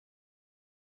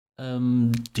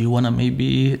Do you want to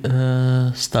maybe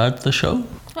start the show?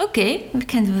 Okay, we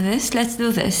can do this. Let's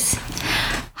do this.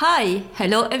 Hi,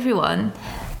 hello everyone.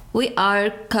 We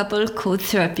are Couple Code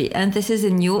Therapy and this is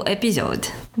a new episode.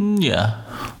 Yeah,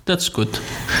 that's good.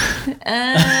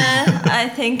 I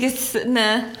think it's...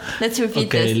 Nah, let's repeat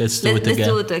this. Okay, let's do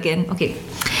it again. Okay.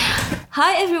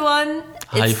 Hi everyone.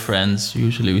 Hi friends,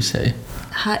 usually we say.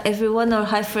 Hi everyone or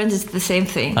hi friends, it's the same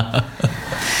thing.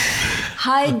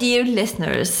 Hi dear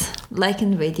listeners, like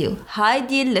in radio. Hi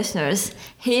dear listeners,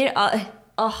 here are...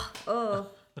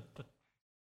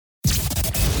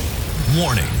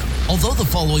 Warning. Although the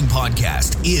following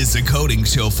podcast is a coding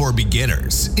show for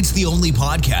beginners, it's the only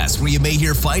podcast where you may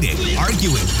hear fighting,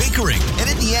 arguing, bickering, and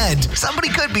in the end, somebody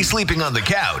could be sleeping on the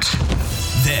couch.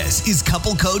 This is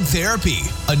Couple Code Therapy,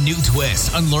 a new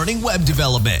twist on learning web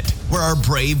development, where our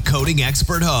brave coding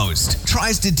expert host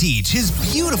tries to teach his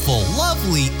beautiful,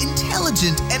 lovely,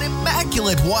 intelligent, and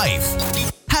immaculate wife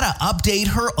how to update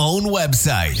her own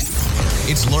website.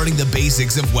 It's learning the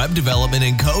basics of web development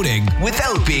and coding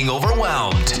without being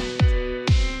overwhelmed.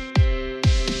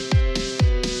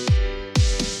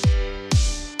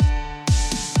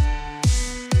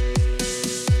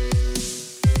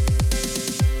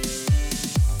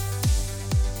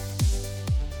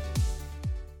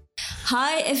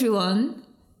 Hi everyone,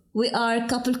 we are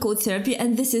Couple Code Therapy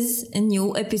and this is a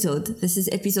new episode. This is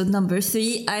episode number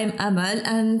 3. I'm Amal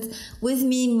and with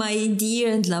me my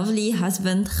dear and lovely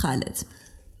husband Khaled.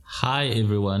 Hi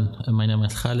everyone, my name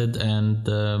is Khaled and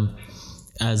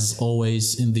as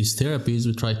always in these therapies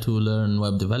we try to learn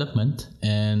web development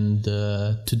and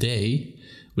today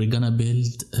we're gonna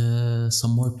build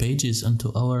some more pages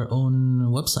onto our own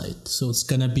website. So it's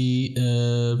gonna be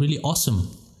really awesome.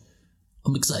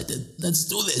 I'm excited. Let's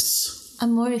do this.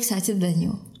 I'm more excited than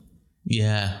you.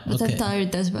 Yeah. But okay. I'm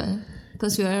tired as well.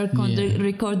 Because we are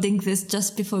recording this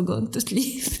just before going to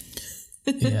sleep.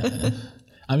 Yeah.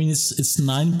 I mean, it's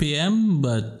 9 p.m.,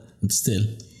 but still.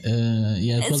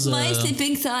 It's my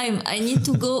sleeping time. I need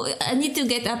to go. I need to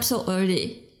get up so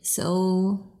early.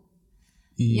 So,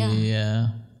 yeah.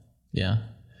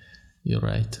 You're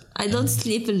right. I don't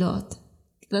sleep a lot.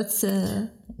 That's...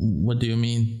 What do you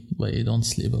mean by you don't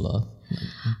sleep a lot?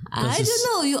 I don't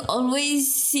know. You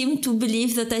always seem to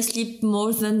believe that I sleep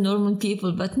more than normal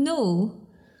people, but no.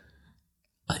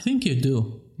 I think you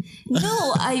do.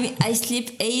 No, I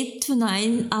sleep 8 to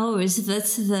 9 hours.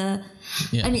 That's the...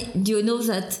 Yeah. I mean, do you know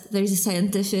that there is a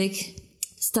scientific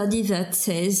study that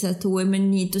says that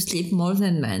women need to sleep more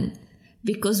than men?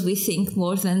 Because we think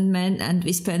more than men and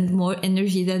we spend more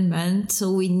energy than men,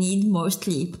 so we need more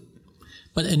sleep.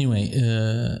 But anyway,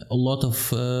 a lot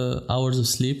of hours of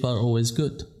sleep are always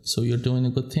good. So you're doing a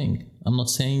good thing. I'm not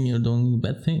saying you're doing a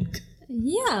bad thing.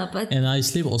 Yeah, but... And I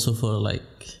sleep also for like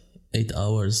 8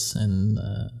 hours and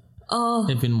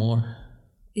even more.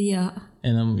 Yeah.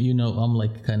 And I'm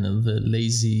like kind of the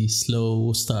lazy,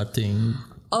 slow starting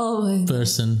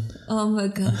person. Oh my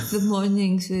God, good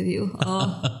mornings with you.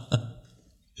 Oh.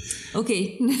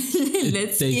 Okay,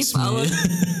 let's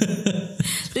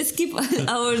keep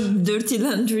our dirty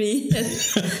laundry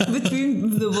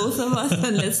between the both of us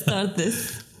and let's start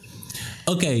this.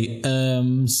 Okay,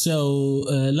 so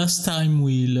last time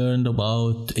we learned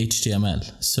about HTML.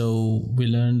 So we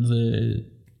learned the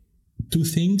two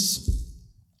things,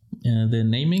 the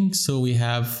naming. So we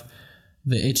have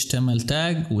the HTML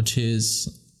tag, which is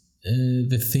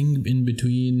the thing in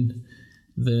between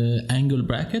the angle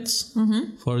brackets,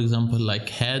 for example, like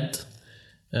head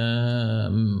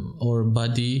or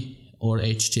body or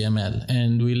HTML.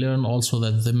 And we learn also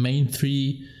that the main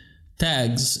 3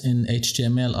 tags in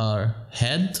HTML are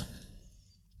head,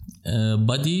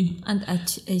 body, and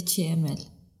HTML.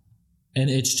 And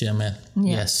HTML,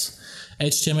 yes.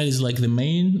 HTML is like the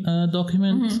main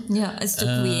document. Yeah, it's to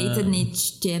create an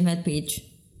HTML page.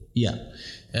 Yeah.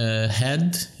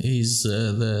 Head is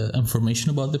the information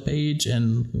about the page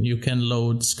and you can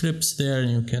load scripts there and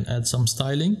you can add some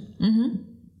styling.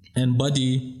 And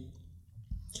body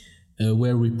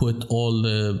where we put all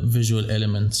the visual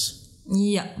elements.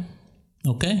 Yeah.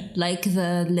 Okay. Like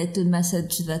the little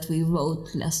message that we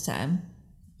wrote last time.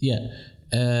 Yeah.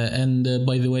 And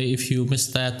by the way, if you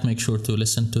missed that, make sure to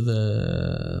listen to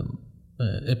the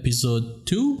episode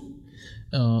 2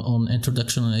 on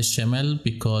Introduction on HTML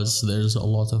because there's a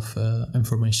lot of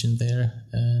information there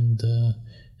and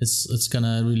it's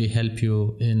gonna really help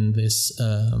you in this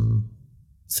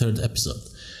 3rd episode.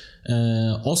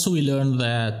 Also, we learned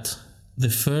that the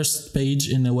first page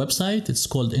in a website, it's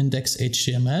called index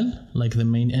HTML, like the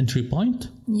main entry point.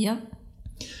 Yeah.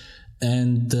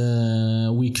 And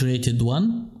we created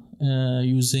one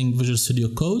using Visual Studio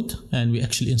Code, and we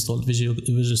actually installed Visual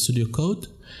Studio Code.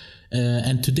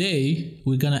 And today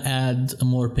we're gonna add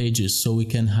more pages so we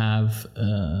can have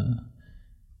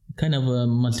kind of a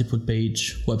multiple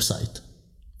page website.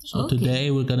 So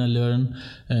today we're gonna learn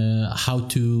how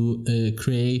to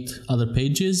create other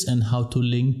pages and how to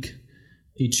link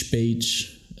each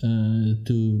page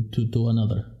to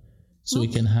another. So we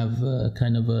can have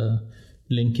kind of a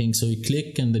linking. So you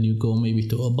click and then you go maybe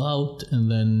to about, and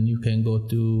then you can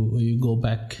go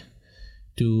back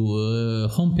to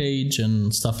homepage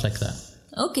and stuff like that.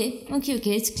 Okay,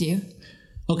 it's clear.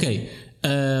 Okay.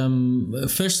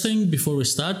 First thing before we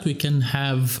start, we can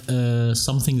have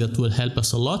something that will help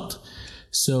us a lot.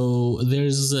 So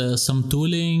there's some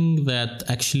tooling that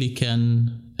actually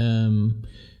can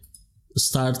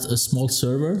start a small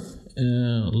server,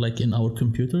 like in our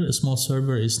computer. A small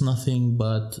server is nothing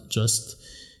but just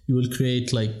you will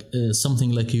create like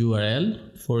something like a URL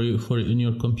for in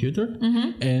your computer,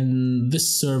 and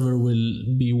this server will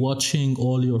be watching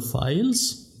all your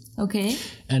files. Okay.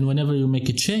 And whenever you make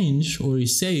a change or you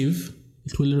save,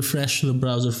 it will refresh the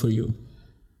browser for you.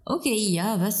 Okay,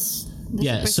 yeah, that's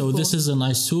so cool. This is a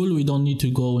nice tool. We don't need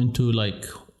to go into like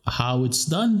how it's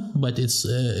done, but it's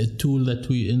a tool that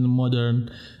we in modern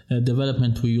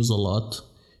development we use a lot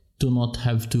to not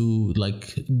have to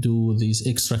like do these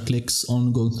extra clicks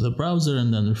on going to the browser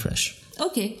and then refresh.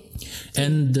 Okay.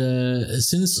 And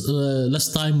since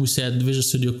last time we said Visual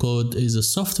Studio Code is a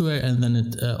software, and then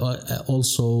it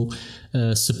also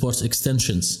supports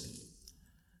extensions.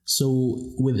 So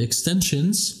with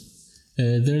extensions,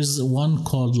 there's one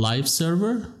called Live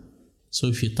Server. So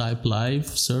if you type Live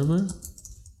Server,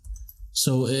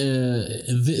 so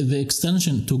the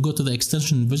extension, to go to the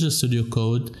extension in Visual Studio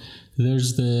Code,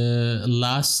 there's the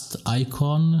last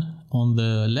icon on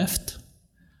the left.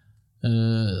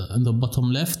 On the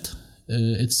bottom left,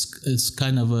 it's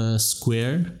kind of a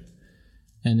square,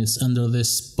 and it's under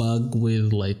this bug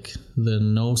with like the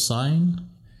no sign.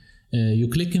 You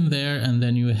click in there, and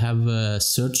then you have a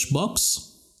search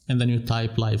box, and then you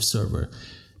type Live Server.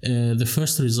 The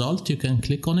first result, you can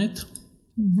click on it.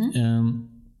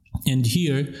 And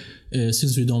here,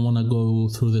 since we don't want to go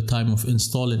through the time of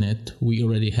installing it, we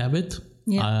already have it.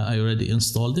 I already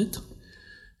installed it.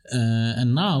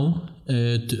 And now,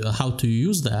 how to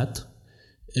use that,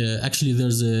 actually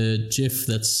there's a GIF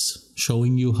that's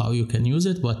showing you how you can use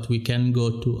it, but we can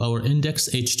go to our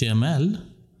index.html,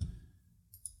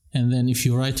 and then if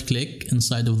you right click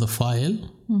inside of the file,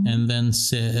 and then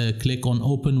click on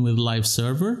open with Live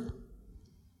Server,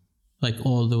 like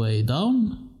all the way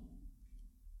down,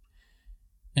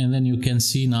 and then you can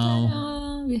see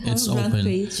now it's open.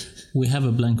 Page. We have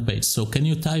a blank page. So can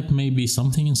you type maybe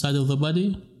something inside of the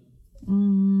body?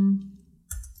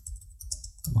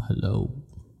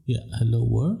 Hello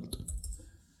world,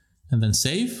 and then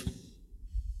save.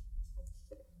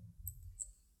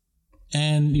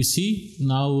 And you see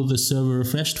now the server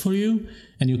refreshed for you,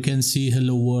 and you can see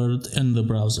hello world in the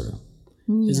browser.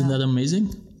 Isn't that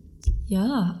amazing?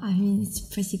 Yeah, I mean, it's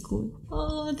pretty cool.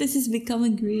 Oh, this is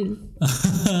becoming real.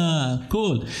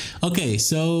 Cool. Okay,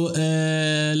 so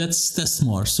let's test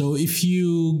more. So if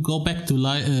you go back to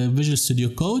Visual Studio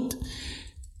Code,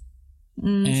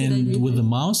 and with the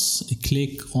mouse,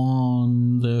 click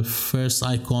on the first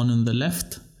icon on the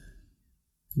left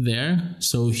there.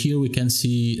 So here we can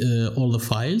see all the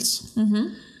files.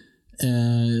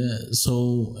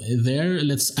 So there,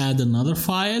 let's add another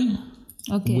file.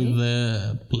 Okay. With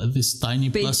this tiny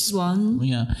page plus. one.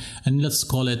 Yeah. And let's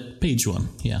call it page one.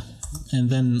 Yeah. And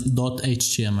then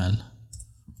 .html.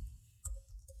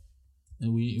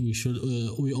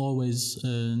 We always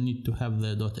need to have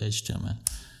the .html.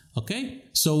 Okay.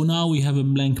 So now we have a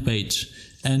blank page.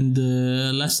 And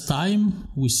last time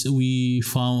we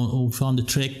found a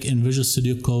trick in Visual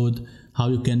Studio Code how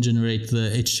you can generate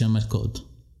the HTML code.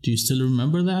 Do you still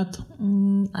remember that?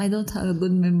 I don't have a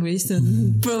good memory, so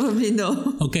probably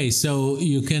no. Okay, so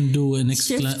you can do an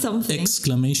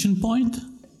exclamation point.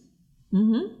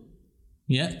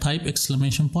 Yeah, type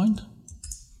exclamation point.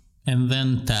 And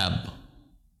then tab.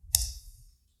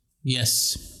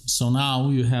 Yes. So now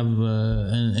you have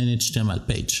an HTML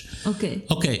page. Okay.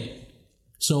 Okay.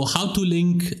 So how to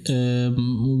link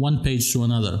one page to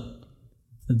another?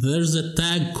 There's a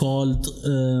tag called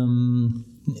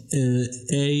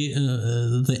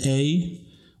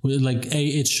like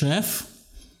ahref,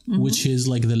 which is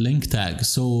like the link tag.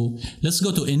 So let's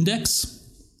go to index.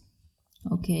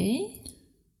 Okay.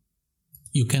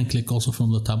 You can click also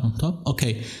from the tab on top.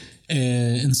 Okay.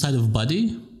 Inside of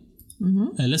body,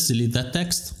 let's delete that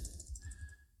text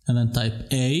and then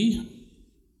type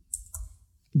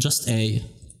just A,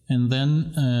 and then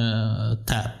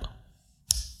tab.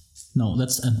 No,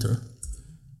 that's enter.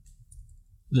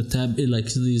 The tab is like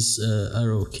this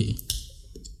arrow key.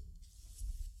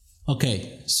 Okay,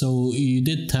 so you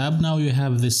did tab. Now you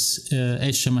have this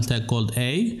HTML tag called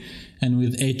A, and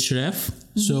with href.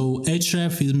 So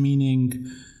href is meaning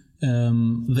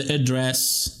the address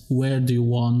where do you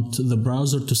want the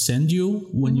browser to send you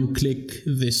when you click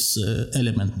this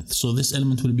element. So this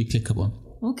element will be clickable.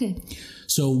 Okay.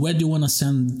 So where do you want to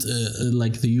send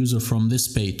like the user from this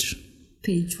page?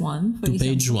 Page 1, for to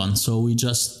example. page 1. So we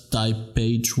just type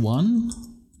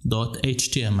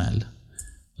page1.html,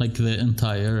 like the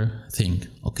entire thing.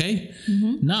 Okay.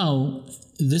 Now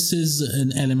this is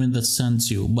an element that sends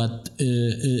you, but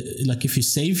like if you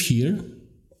save here,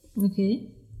 okay,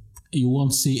 you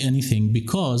won't see anything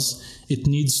because it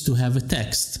needs to have a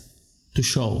text to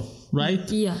show, right?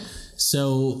 Yeah.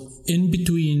 So in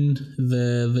between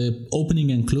the opening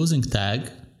and closing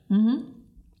tag,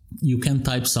 you can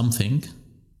type something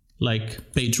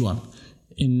like page 1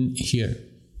 in here.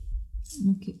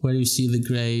 Okay. Where you see the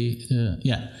gray,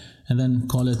 and then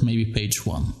call it maybe page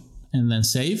 1 and then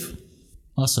save.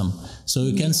 Awesome. So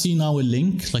you can see now a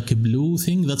link, like a blue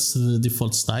thing, that's the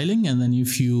default styling. And then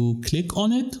if you click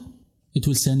on it, it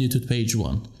will send you to page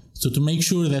 1. So to make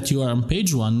sure that you are on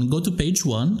page 1, go to page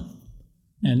 1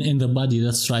 and in the body,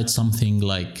 let's write something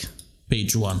like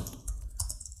page 1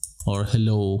 or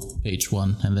hello page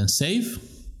 1 and then save.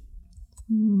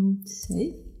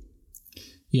 Save.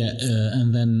 Yeah,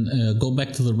 and then go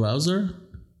back to the browser,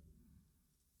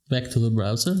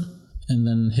 and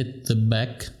then hit the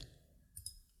back.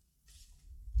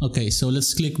 Okay, so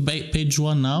let's click page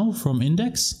 1 now from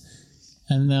index,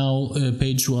 and now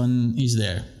page 1 is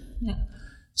there. Yeah.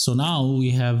 So now we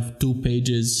have 2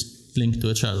 pages linked to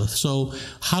each other. So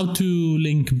how to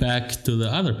link back to the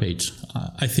other page?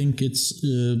 I think it's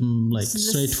like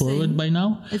straightforward by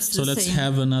now. So let's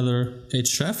have another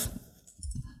href.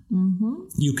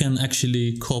 You can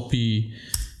actually copy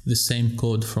the same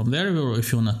code from there, or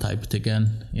if you want to type it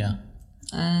again,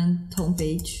 And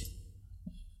homepage.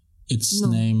 It's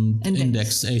named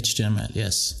index.html,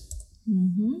 yes.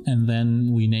 And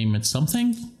then we name it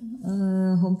something.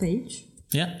 Homepage.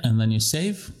 Yeah, and then you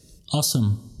save.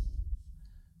 Awesome.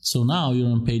 So now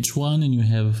you're on page 1 and you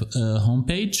have a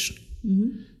homepage.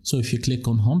 So if you click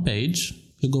on homepage,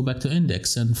 you go back to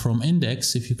index, and from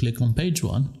index, if you click on page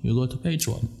 1, you go to page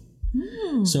 1.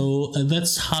 So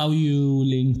that's how you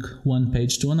link one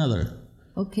page to another.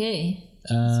 Okay.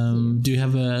 Do you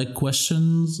have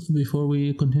questions before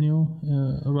we continue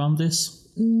around this?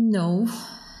 No.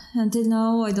 Until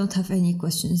now, I don't have any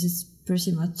questions. It's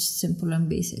pretty much simple and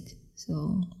basic.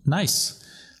 So nice.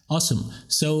 Awesome.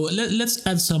 So let's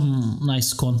add some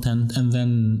nice content, and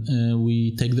then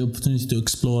we take the opportunity to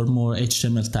explore more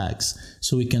HTML tags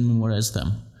so we can memorize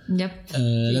them. Yep.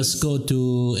 Let's go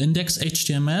to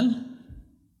index.html.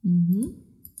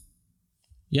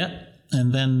 Yeah.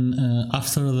 And then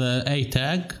after the A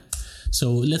tag,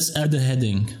 so let's add a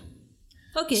heading.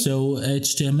 Okay. So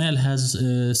HTML has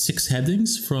 6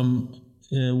 headings from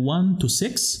 1 to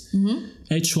 6.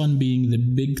 H1 being the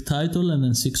big title, and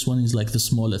then 6.1 is like the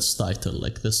smallest title,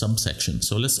 like the subsection.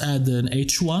 So let's add an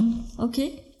H1.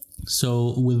 Okay.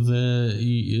 So with the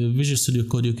Visual Studio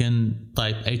Code, you can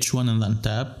type H1 and then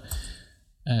tab.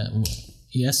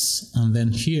 Yes, and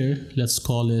then here, let's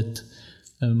call it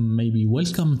maybe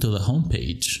welcome to the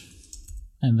homepage,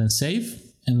 and then save.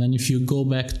 And then if you go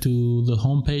back to the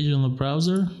homepage on the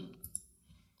browser,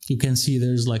 you can see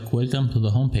there's like welcome to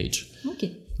the homepage.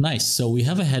 Okay. Nice. So we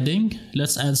have a heading.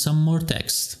 Let's add some more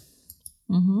text.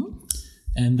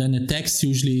 And then a text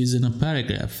usually is in a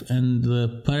paragraph, and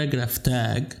the paragraph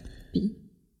tag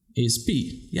is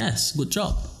P. Yes, good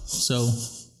job. So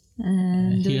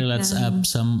here let's add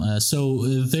some.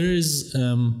 There is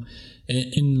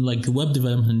in like web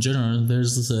development in general,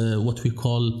 there's what we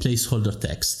call placeholder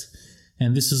text.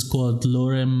 And this is called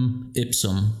lorem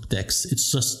ipsum text.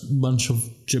 It's just a bunch of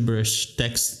gibberish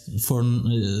text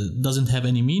doesn't have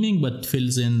any meaning, but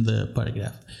fills in the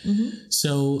paragraph.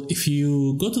 So if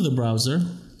you go to the browser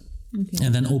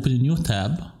and then open a new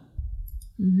tab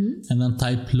and then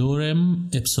type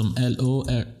lorem ipsum,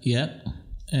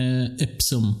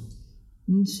 ipsum.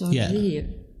 Here.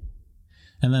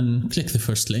 And then click the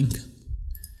first link.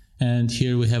 And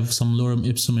here we have some lorem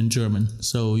ipsum in German.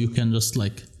 So you can just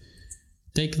like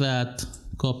take that,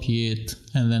 copy it,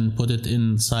 and then put it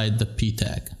inside the P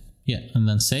tag. Yeah, and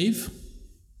then save.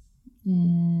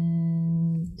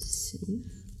 And save.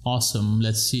 Awesome.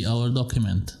 Let's see our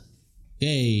document.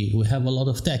 Yay, we have a lot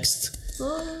of text.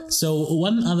 So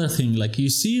one other thing, like you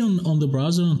see on the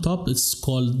browser on top, it's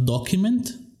called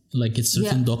document. like it's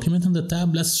written document in the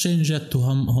tab. Let's change that to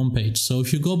homepage. So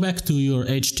if you go back to your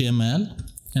HTML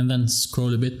and then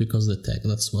scroll a bit, because the tag,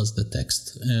 that was the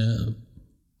text.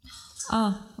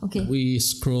 Okay. We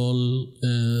scroll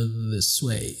this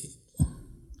way.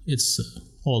 It's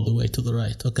all the way to the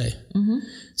right. Okay.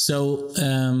 So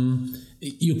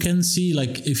you can see,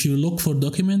 like, if you look for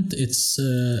document, it's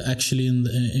actually in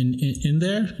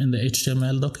there in the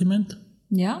HTML document.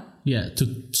 Yeah. Yeah.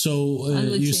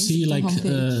 You see, like,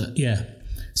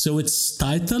 So it's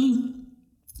title.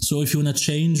 So if you want to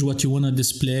change what you want to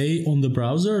display on the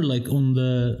browser, like on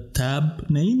the tab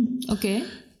name, okay,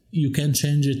 you can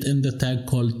change it in the tag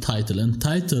called title. And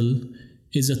title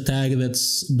is a tag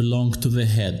that's belong to the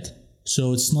head.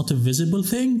 So it's not a visible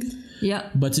thing. Yeah.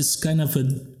 But it's kind of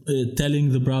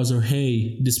telling the browser,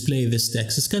 hey, display this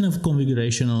text. It's kind of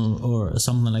configuration or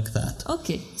something like that.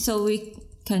 Okay. So we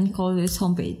can call this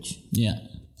homepage. Yeah.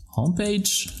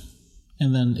 Homepage.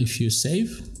 And then if you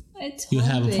save, you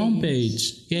have a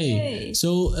homepage. Yay.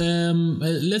 So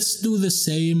let's do the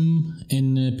same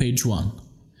in page 1.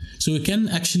 So you can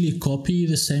actually copy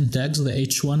the same tags, the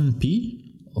H1 and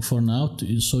P, for now,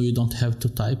 so you don't have to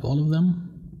type all of them.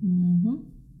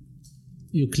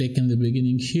 You click in the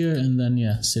beginning here and then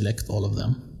select all of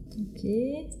them.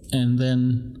 Okay. And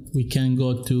then we can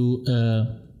go to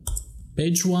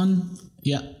page 1.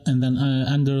 Yeah, and then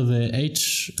under the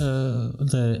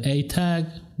the A tag,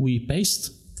 we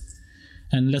paste.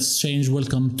 And let's change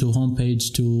welcome to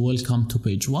homepage to welcome to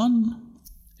page 1.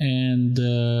 And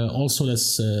also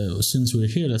let's, since we're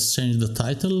here, let's change the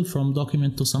title from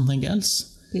document to something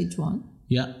else. Page 1.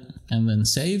 Yeah, and then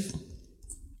save.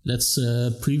 Let's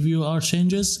preview our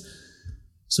changes.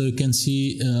 So you can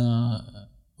see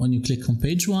when you click on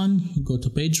page 1, you go to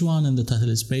page 1 and the title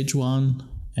is page 1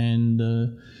 and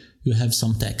you have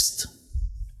some text.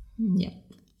 Yeah.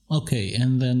 Okay,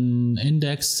 and then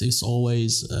index is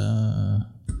always the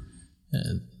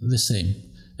same.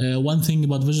 One thing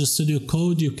about Visual Studio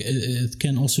Code, it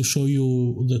can also show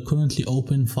you the currently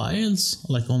open files,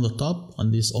 like on the top,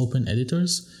 on these open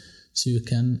editors. So you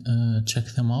can check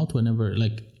them out whenever,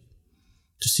 like,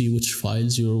 to see which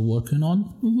files you're working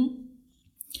on.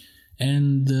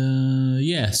 And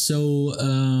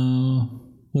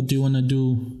what do you want to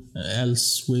do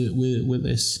else with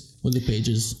this, with the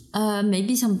pages?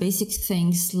 Maybe some basic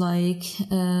things like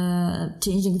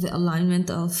changing the alignment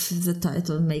of the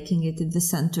title, making it in the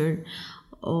center,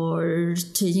 or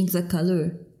changing the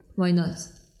color. Why not?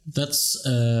 That's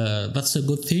a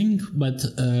good thing, but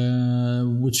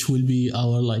which will be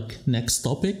our next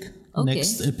topic,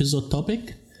 next episode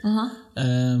topic.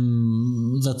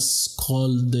 That's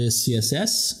called the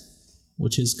CSS,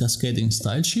 which is Cascading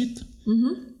Style Sheet.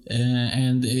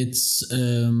 And it's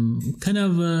kind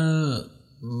of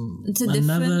it's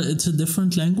a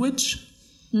different language,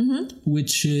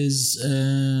 which is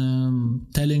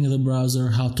telling the browser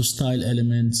how to style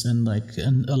elements and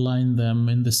align them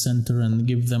in the center and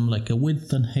give them like a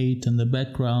width and height in the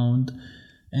background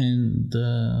and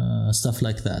stuff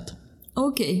like that.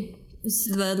 Okay, it's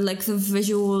the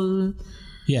visual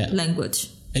language.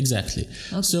 Exactly.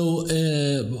 Okay. So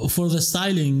for the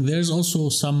styling, there's also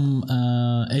some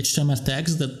HTML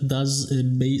tags that does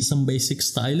some basic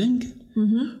styling.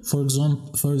 For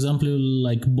example,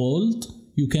 like bold,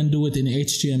 you can do it in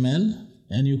HTML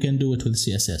and you can do it with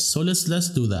CSS. So let's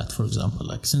do that, for example,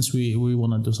 since we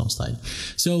want to do some styling.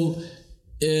 So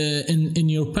in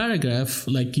your paragraph,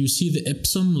 you see the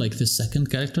ipsum, the second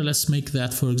character. Let's make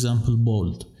that, for example,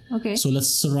 bold. Okay. So let's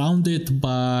surround it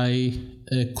by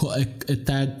a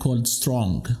tag called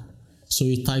strong. So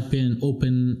you type in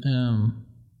open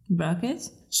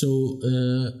brackets. So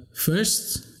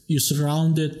first you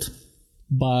surround it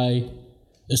by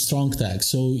a strong tag.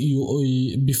 So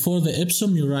you before the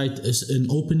ipsum you write an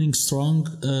opening strong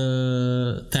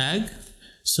tag.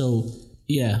 So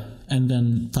and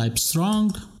then type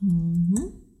strong,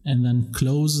 and then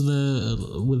close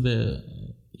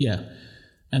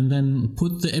and then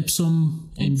put the ipsum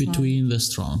in between the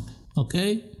strong.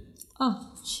 Okay? Oh,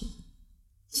 shit.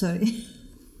 Sorry.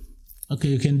 Okay,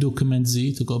 you can do Command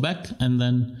Z to go back, and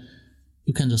then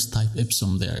you can just type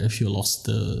ipsum there if you lost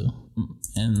the...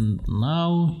 And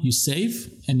now you save,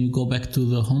 and you go back to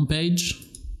the home page.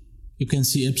 You can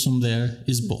see ipsum there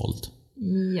is bold.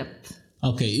 Yep.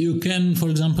 Okay, you can, for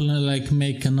example,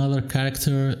 make another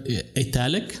character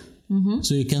italic.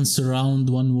 So you can surround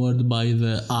one word by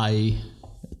the I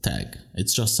tag.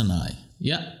 It's just an I.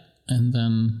 Yeah. And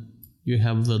then you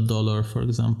have the $, for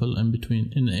example,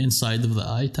 inside of the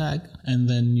I tag. And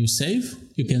then you save.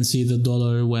 You can see the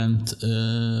 $, went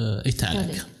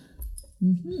italic.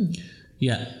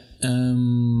 Yeah.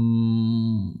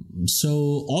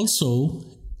 So also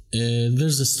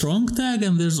there's a strong tag,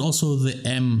 and there's also the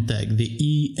M tag,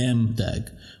 the EM tag,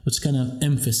 which is kind of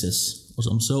emphasis or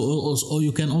something. So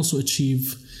you can also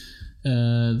achieve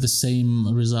the same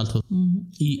result with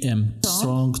EM,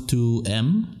 strong to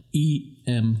M,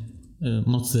 EM,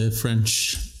 not the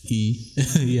French E.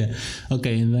 Yeah.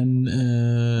 Okay, and then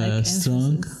like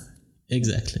strong. Emphasis.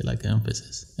 Exactly, like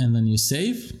emphasis. And then you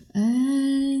save.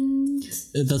 And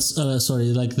that's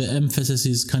like the emphasis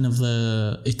is kind of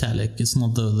the italic. It's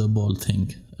not the bold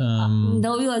thing.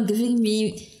 Now you are giving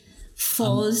me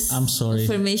false I'm sorry.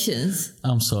 Informations.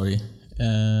 I'm sorry.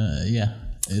 Yeah,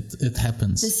 it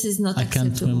happens. This is not acceptable. I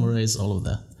can't memorize all of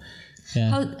that.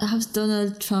 Yeah. How's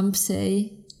Donald Trump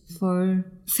say for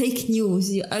fake news?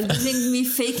 You are giving me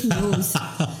fake news.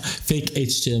 Fake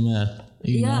HTML.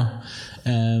 You know?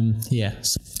 Yeah.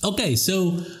 Okay,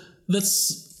 so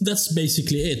that's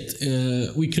basically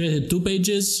it. We created 2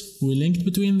 pages. We linked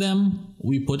between them.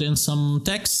 We put in some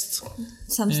text.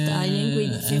 Some styling.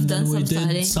 We've done some styling.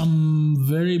 We did some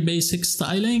very basic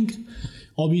styling.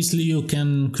 Obviously, you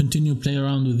can continue play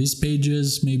around with these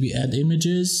pages. Maybe add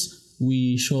images.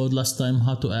 We showed last time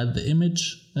how to add the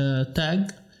image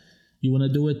tag. You want to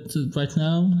do it right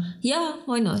now? Yeah,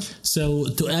 why not? So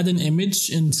to add an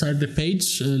image inside the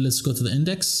page, let's go to the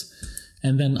index.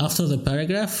 And then after the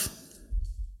paragraph,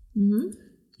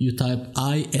 you type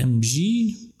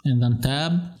IMG and then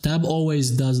tab. Tab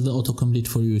always does the autocomplete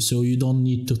for you. So you don't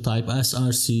need to type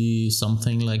SRC,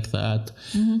 something like that.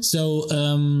 So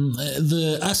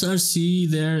the SRC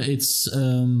there, it's...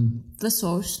 the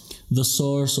source. The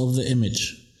source of the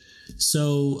image.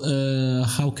 So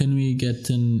how can we get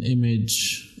an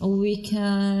image? We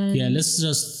can... Yeah, let's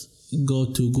just go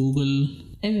to Google.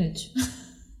 Image.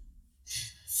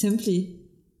 Simply.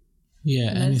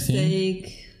 Yeah, let's anything.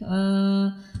 Take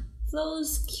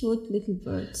those cute little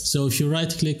birds. So if you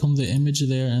right click on the image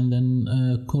there and then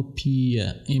copy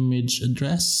image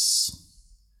address.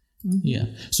 Yeah,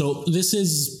 so this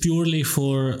is purely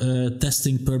for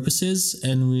testing purposes,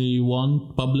 and we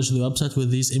won't publish the website with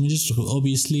these images,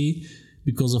 obviously,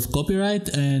 because of copyright,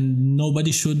 and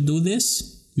nobody should do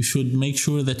this. You should make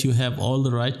sure that you have all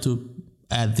the right to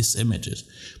add these images,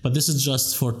 but this is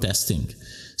just for testing.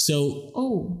 So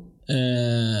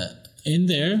in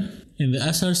there, in the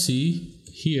SRC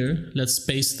here, let's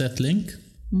paste that link.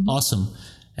 Awesome.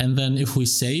 And then if we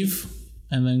save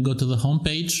and then go to the home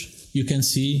page, you can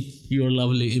see your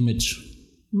lovely image.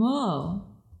 Wow,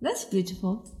 that's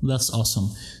beautiful. That's awesome.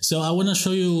 So I want to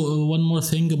show you one more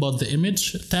thing about the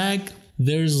image tag.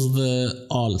 There's the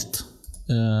alt.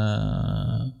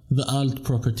 The alt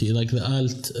property, like the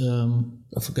alt,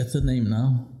 I forget the name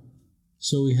now.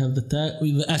 So we have the tag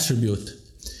with the attribute.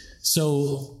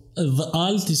 So the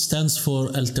alt stands for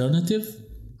alternative.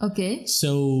 Okay.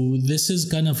 So this is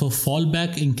kind of a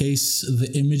fallback in case the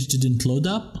image didn't load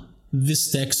up.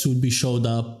 This text would be showed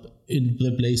up in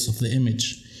the place of the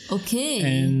image. Okay.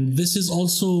 And this is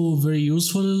also very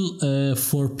useful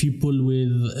for people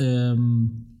with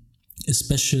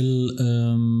special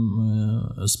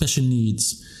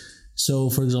needs. So,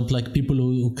 for example, like people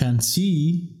who can't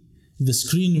see, the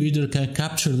screen reader can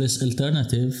capture this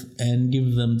alternative and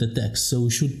give them the text. So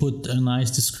we should put a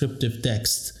nice descriptive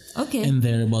text in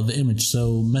there about the image.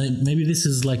 So maybe this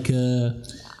is like a...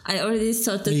 I already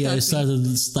started I started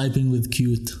typing with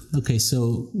cute. Okay,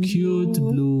 so cute,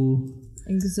 blue...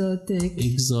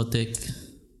 Exotic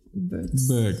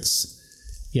birds.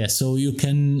 Yeah, so you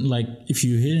can, like, if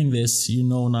you're hearing this, you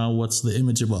know now what's the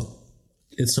image about.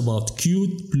 It's about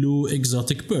cute, blue,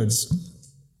 exotic birds.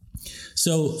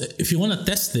 So if you want to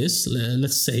test this,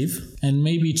 let's save and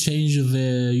maybe change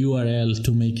the URL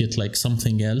to make it like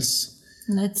something else.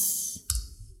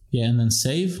 Yeah, and then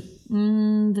save.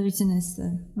 The reason is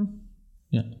there.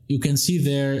 Yeah, you can see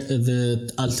there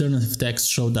the alternative text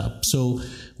showed up. So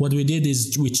what we did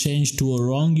is we changed to a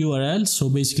wrong URL. So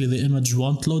basically the image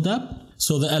won't load up.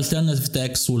 So the alternative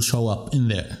text will show up in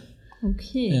there.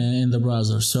 Okay. In the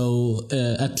browser. So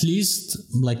at least,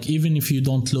 like, even if you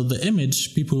don't load the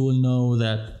image, people will know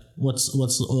that what's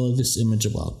all this image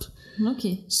about.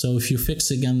 Okay. So if you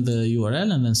fix again the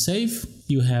URL and then save,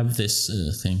 you have this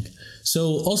thing.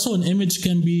 So also an image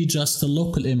can be just a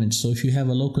local image. So if you have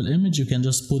a local image, you can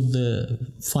just put the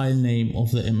file name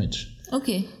of the image.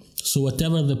 Okay. So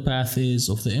whatever the path is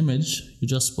of the image, you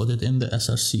just put it in the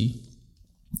SRC.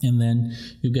 And then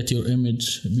you get your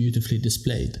image beautifully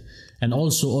displayed. And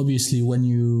also, obviously,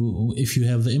 if you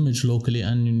have the image locally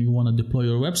and you want to deploy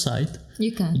your website,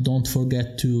 you can. Don't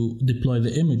forget to deploy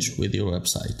the image with your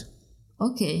website.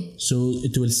 Okay. So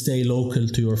it will stay local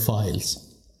to your files.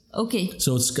 Okay.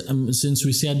 So it's since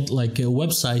we said like a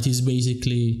website is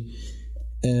basically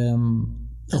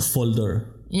a folder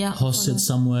hosted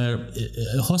somewhere.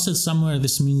 Hosted somewhere.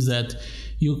 This means that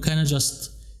you kind of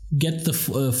just get the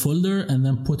folder and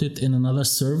then put it in another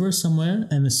server somewhere,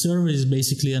 and the server is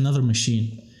basically another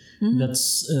machine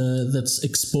that's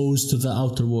exposed to the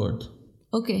outer world.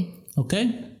 Okay.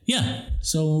 Yeah.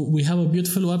 So we have a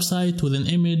beautiful website with an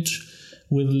image,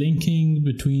 with linking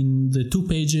between the two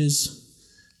pages.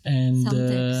 And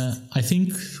I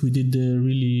think we did a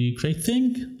really great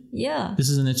thing. Yeah. This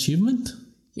is an achievement.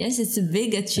 Yes, it's a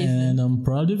big achievement. And I'm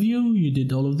proud of you. You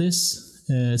did all of this.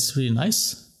 It's really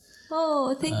nice.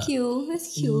 Oh, thank you.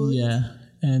 That's cute. Yeah.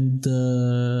 And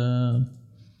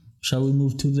shall we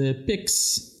move to the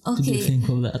pics? Okay. What did you think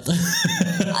of that?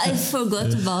 I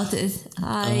forgot about it.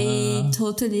 I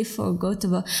totally forgot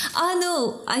about...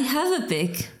 no, I have a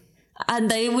pic.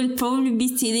 And I will probably be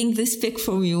stealing this pic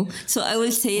from you. So I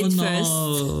will say it first.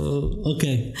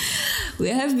 Okay. We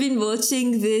have been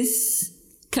watching this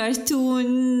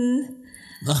cartoon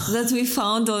that we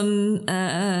found on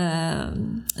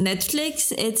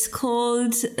Netflix. It's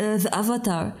called The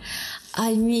Avatar.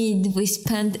 I mean, we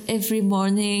spend every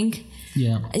morning...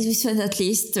 Yeah. We spend at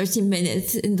least 30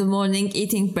 minutes in the morning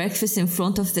eating breakfast in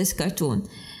front of this cartoon.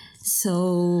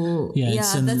 So,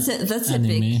 that's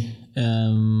epic.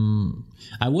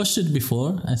 I watched it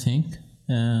before, I think.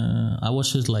 I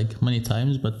watched it like many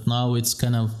times, but now it's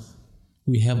kind of,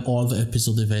 we have all the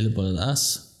episodes available at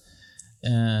us.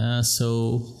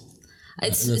 So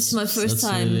it's my first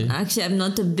time. Really... Actually, I'm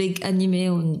not a big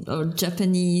anime or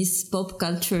Japanese pop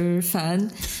culture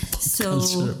fan.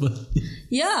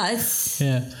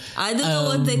 I don't know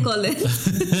what they call it.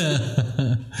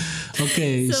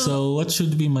 Okay, so what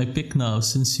should be my pick now,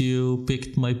 since you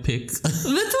picked my pick?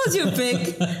 That was your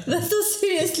pick. That was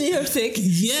seriously your pick.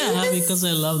 Yeah, yes. Because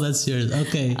I love that series.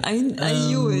 Okay. I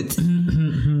knew it.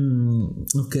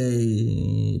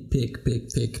 Okay, pick.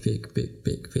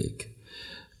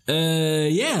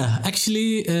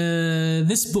 Actually,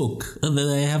 this book that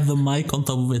I have the mic on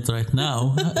top of it right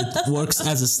now, it works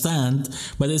as a stand,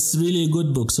 but it's really a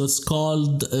good book. So it's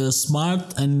called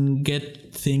Smart and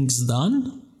Get Things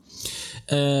Done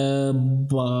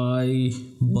by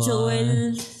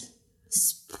Joel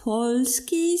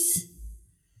Spolskis.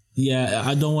 Yeah,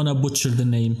 I don't want to butcher the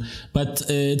name, but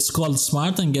it's called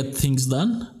Smart and Get Things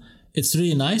Done. It's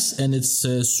really nice, and it's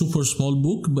a super small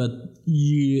book, but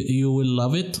you will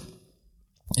love it,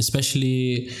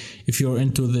 especially if you're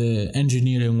into the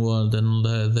engineering world and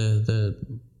the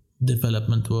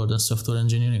development world and software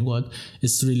engineering world.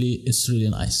 It's really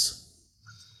nice.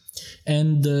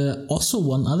 And also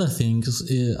one other thing,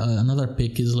 another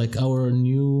pick is like our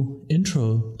new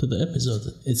intro to the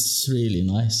episode. It's really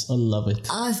nice. I love it.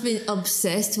 I've been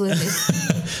obsessed with it.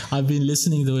 I've been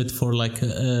listening to it for like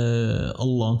a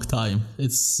long time.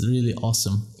 It's really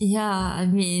awesome. Yeah, I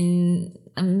mean,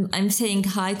 I'm saying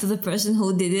hi to the person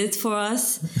who did it for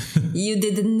us. You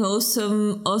did an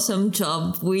awesome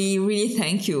job. We really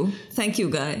thank you. Thank you,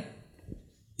 guy.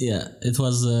 Yeah, it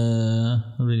was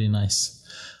really nice.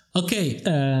 Okay,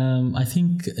 I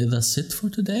think that's it for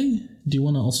today. Do you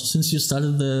want to also, since you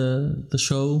started the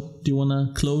show, do you want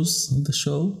to close the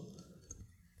show?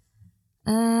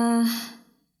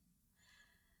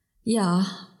 Yeah,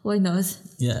 why not?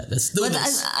 Yeah, let's do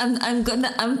this. But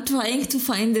I'm trying to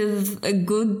find a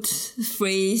good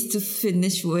phrase to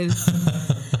finish with.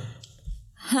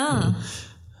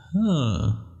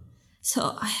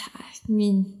 So I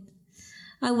mean,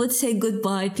 I would say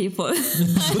goodbye, people.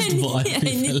 Goodbye, I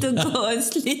need to go and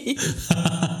sleep.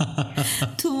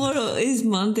 Tomorrow is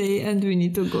Monday and we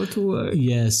need to go to work.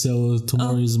 Yeah, so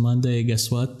tomorrow is Monday. Guess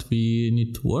what? We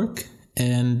need to work.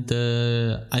 And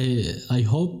I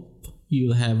hope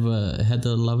you have had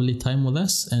a lovely time with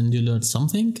us and you learned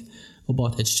something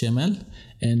about HTML.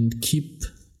 And keep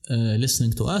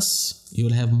listening to us.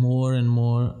 You'll have more and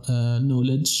more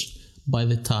knowledge by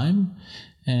the time.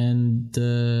 And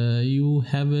you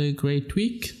have a great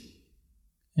week.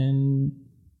 And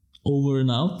over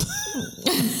and out.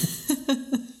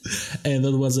 And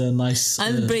that was a nice...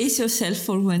 And brace yourself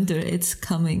for winter. It's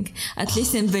coming. At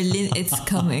least in Berlin, it's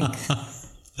coming.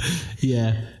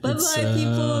 Yeah. Bye-bye,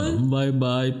 people.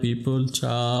 Bye-bye, people.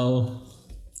 Ciao.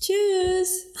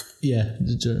 Cheers. Yeah,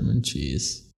 the German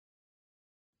cheese.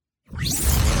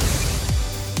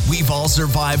 We've all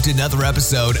survived another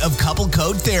episode of Couple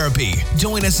Code Therapy.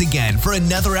 Join us again for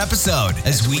another episode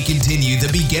as we continue the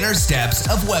beginner steps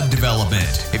of web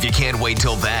development. If you can't wait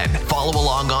till then, follow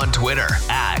along on Twitter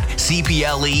at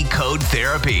CPLE Code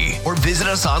Therapy or visit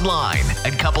us online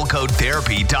at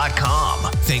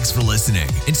couplecodetherapy.com. Thanks for listening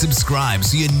and subscribe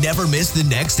so you never miss the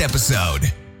next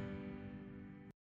episode.